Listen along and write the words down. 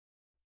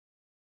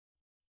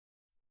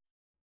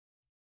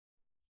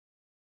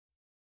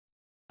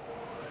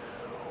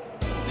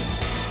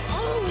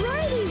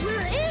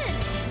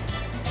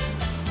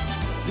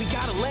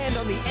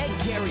the egg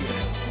carrier.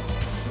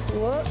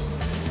 Whoops.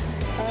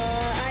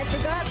 I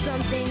forgot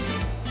something.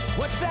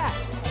 What's that?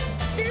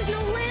 There's no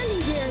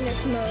landing gear in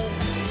this mode.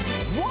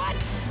 What?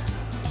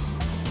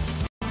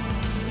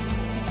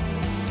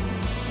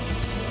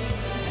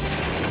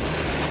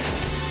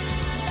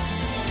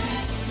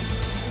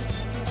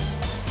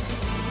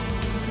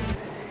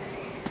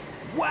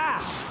 Wow!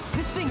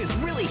 This thing is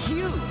really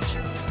huge!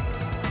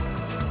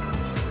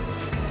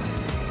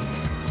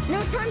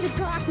 No time to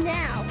talk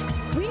now.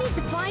 We need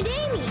to find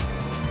Amy.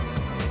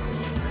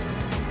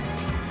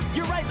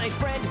 You're right, my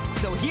friend.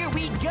 So here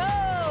we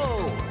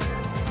go!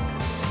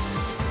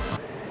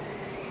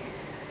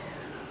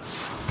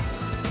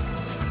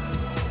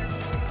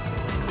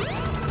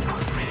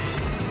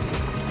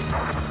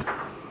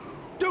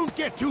 Don't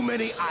get too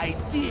many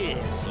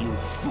ideas, you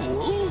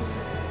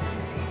fools!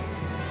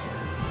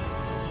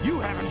 You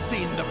haven't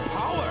seen the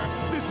power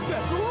this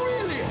vessel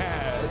really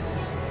has!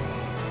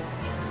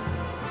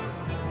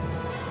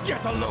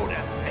 Get a load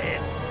of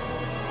this!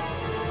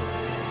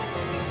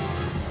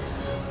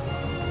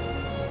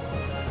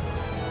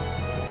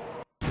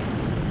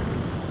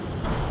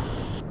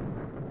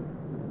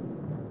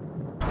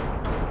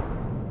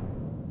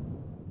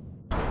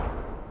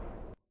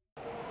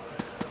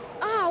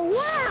 Oh,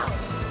 wow!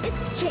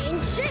 It's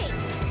changed shape.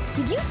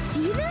 Did you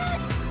see that?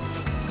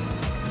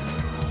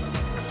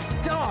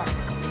 Darn!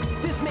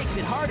 This makes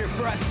it harder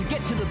for us to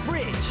get to the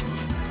bridge.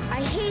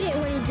 I hate it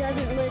when he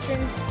doesn't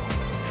listen.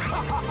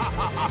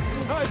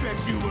 I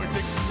bet you weren't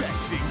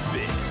expecting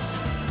this.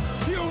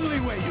 The only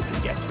way you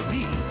can get to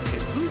me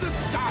is through the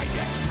sky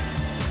deck.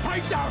 I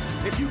doubt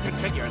if you can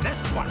figure this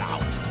one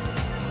out.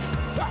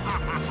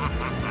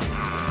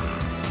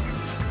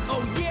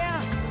 Oh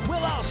yeah?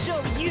 Well, I'll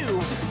show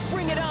you.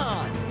 Bring it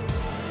on.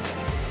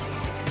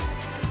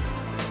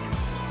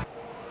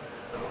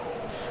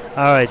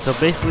 Alright, so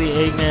basically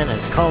Eggman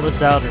has called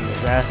us out and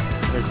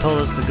has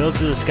told us to go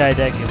through the sky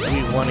deck if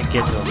we want to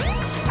get to him.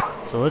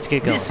 So let's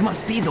get going. This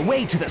must be the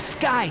way to the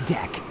sky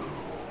deck.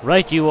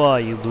 Right you are,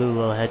 you blue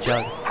little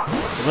hedgehog.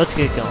 So let's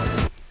get going.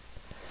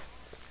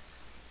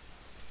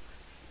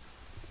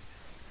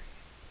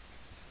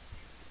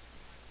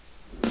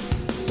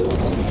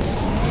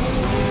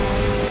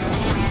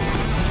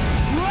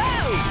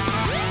 Whoa!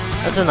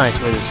 That's a nice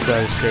way to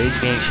start a stage,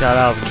 getting shot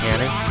out of a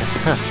cannon.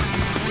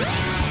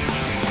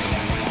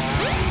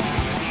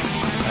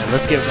 Alright,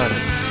 let's get running.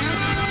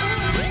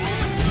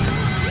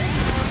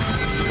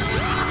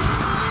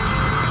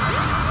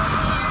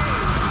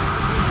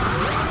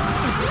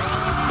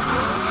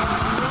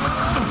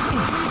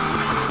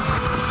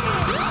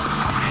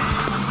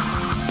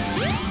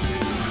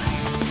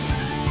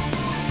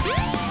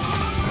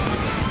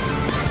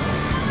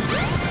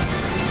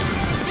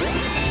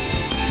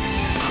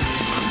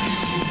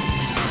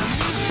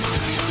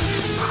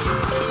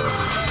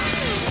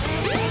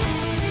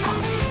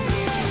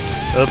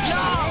 Oops.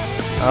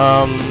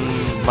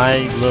 My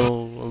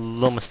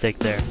little mistake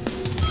there.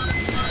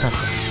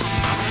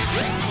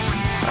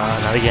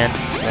 Not again.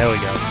 There we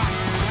go.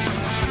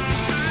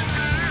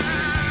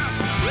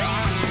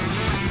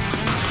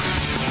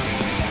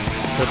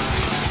 Oops.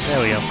 There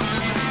we go.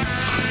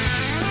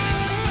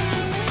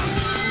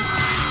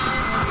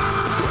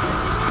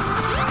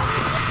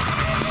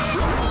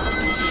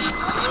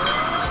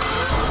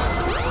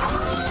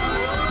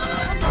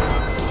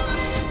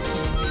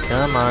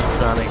 Come on,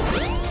 Sonic.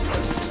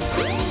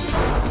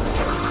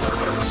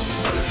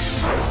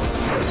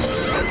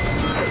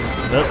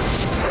 Nope.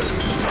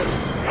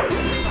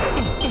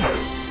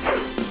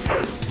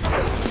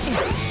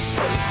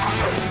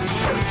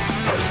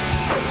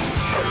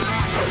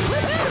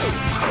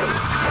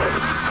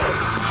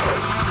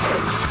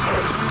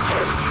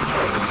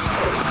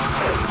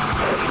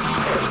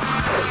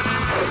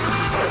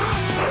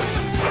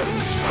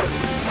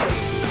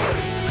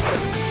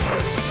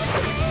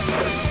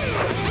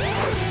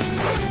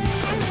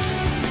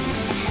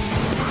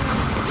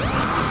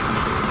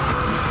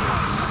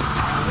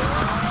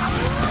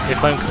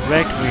 If I'm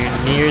correct,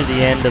 we're near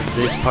the end of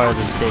this part of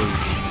the stage.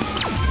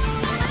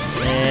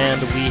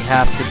 And we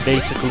have to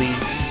basically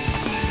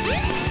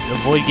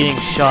avoid getting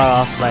shot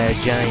off by a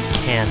giant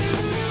cannon.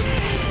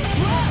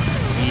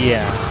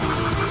 Yeah.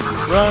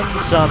 Run,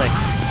 Sonic.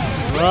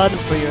 Run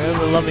for your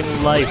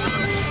ever-loving life.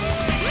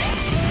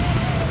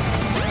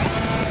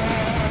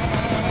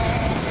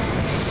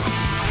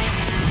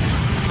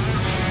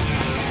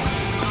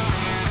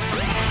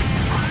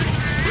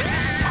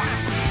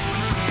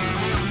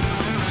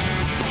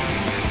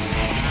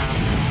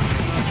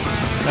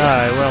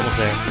 Alright, we're almost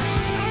there.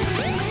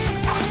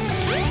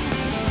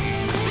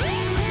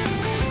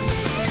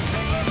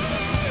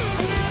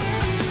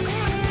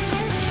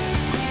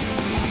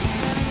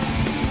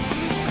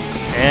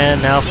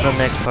 And now for the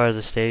next part of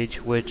the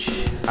stage,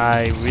 which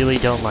I really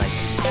don't like.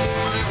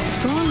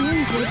 Strong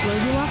winds will blow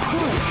you off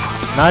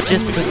course. Not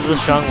just because of the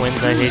strong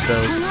winds, I hate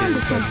those too,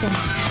 but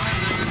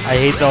I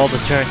hate all the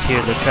turns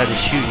here that try to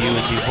shoot you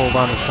as you hold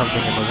on to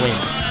something in the wind.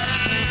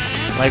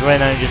 Like right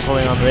now I'm just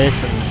holding on to this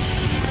and...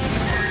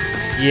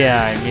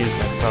 yeah, I knew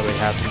that'd probably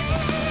happen.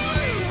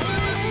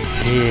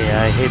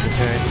 Yeah, I hate the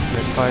turns in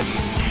this part.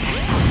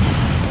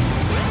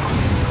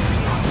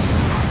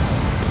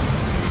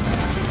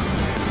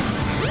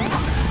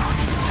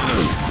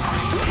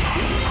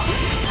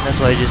 That's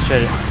why I just try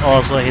to...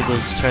 Also, I hate those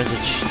turns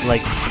that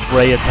like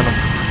spray a ton of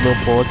little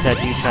bullets at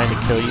you trying to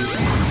kill you.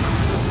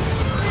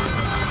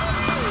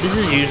 This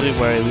is usually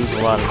where I lose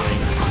a lot of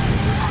rings in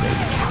this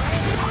stage.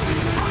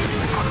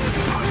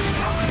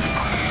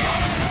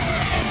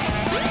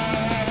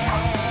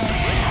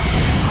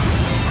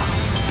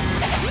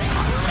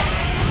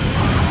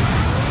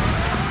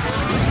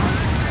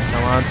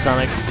 Come on,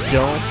 Sonic,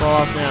 don't fall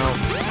off now.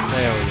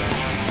 There we go.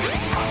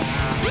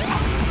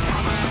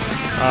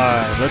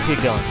 Alright, let's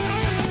get going.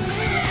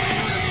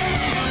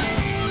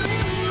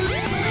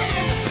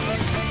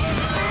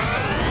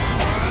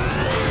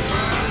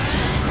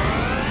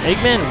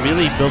 Eggman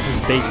really built his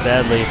base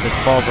badly if it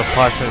falls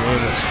apart from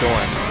in the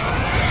storm.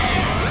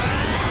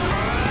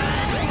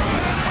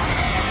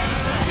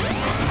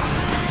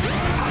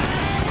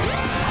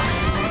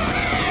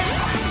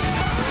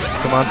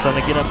 Come on,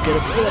 Sonic, get up, get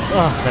up, get up.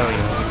 Oh, there we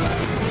go.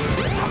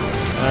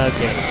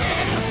 Okay.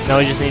 Now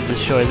we just need to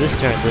destroy this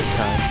turn this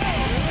time.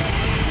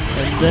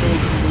 And then we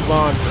can move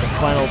on to the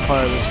final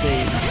part of the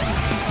stage.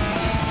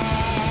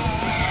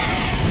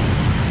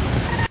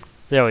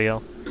 There we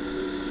go.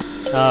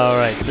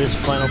 Alright, this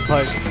final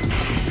part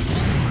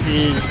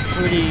is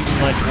pretty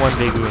much one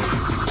big room.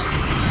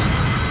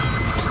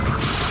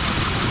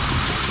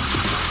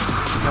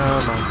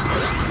 Come on.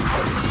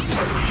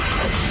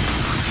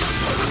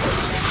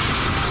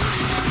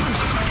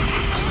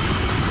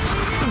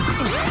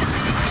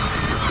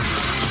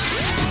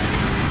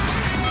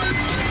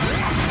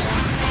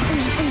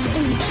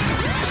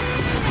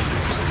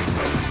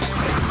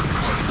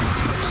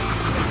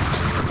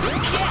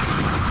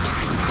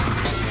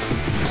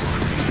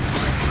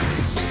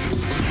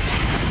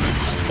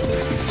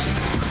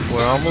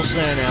 We're almost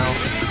there now.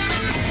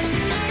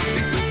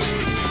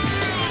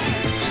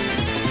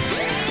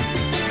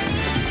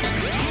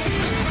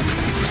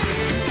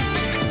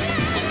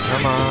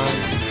 Come on.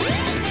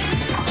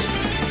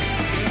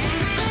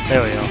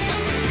 There we go.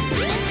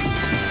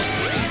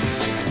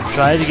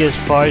 Try to get as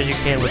far as you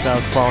can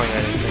without falling or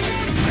anything.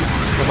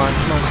 Come on,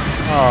 come on.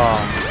 Oh,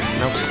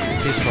 nope,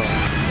 too slow.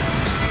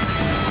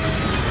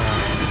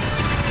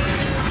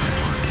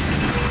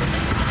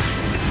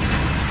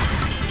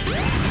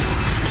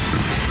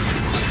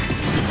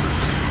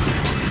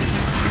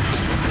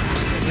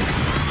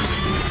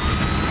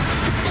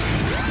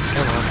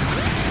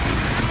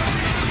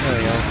 There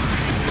we go.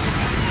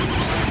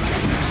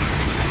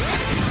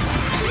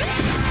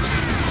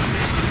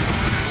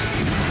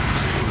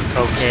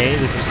 Okay,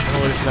 the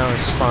controller's now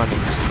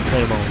responding.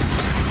 Wait a moment.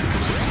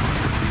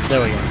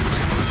 There we go.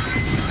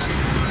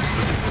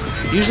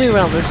 Usually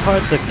around this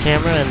part, the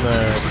camera and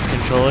the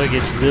controller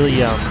gets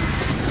really,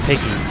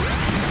 picky.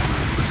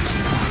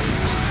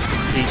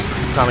 See,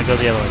 Sonic, go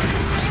the other way.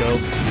 Go.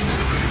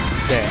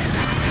 There.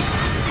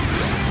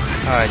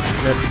 Alright,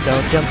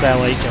 don't jump that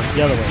way, jump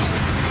the other way.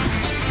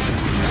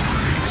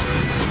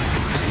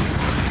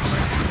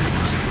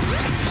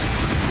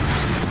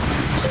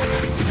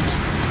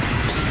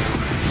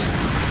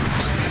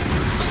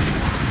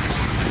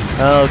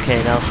 Okay,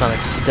 now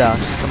Sonic's stuck.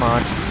 Come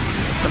on.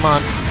 Come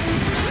on.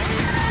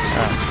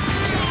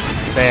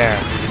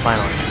 There.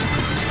 Finally.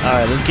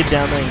 Alright, let's get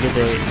down there and get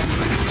the...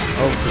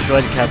 Oh,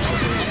 destroy the capsule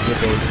so we can get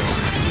the Eggman.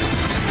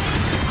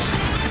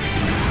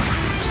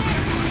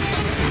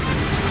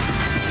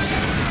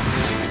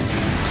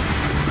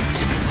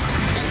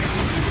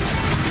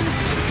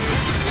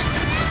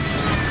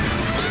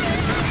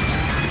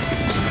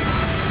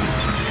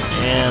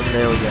 And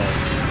there we go.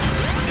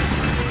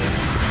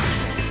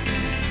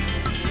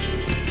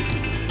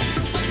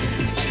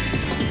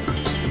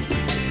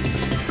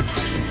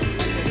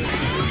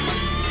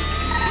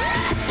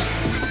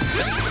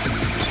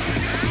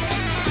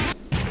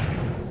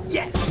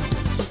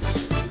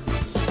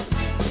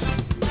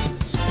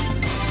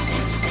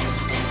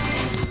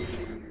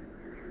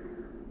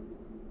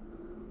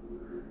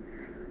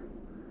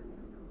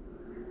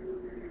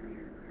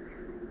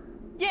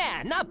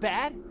 Yeah, not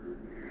bad.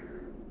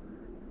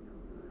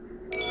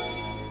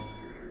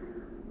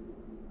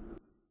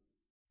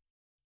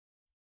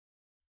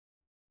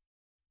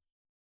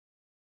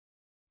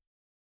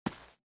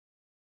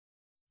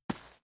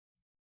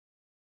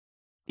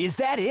 Is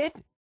that it?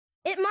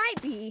 It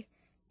might be,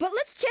 but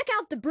let's check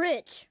out the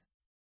bridge.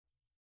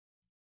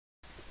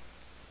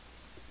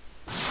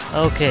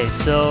 Okay,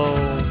 so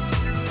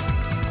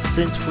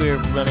since we're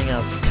running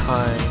out of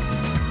time,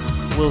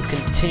 we'll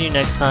continue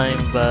next time,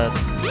 but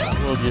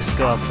we'll just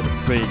go out for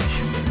the bridge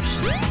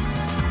first.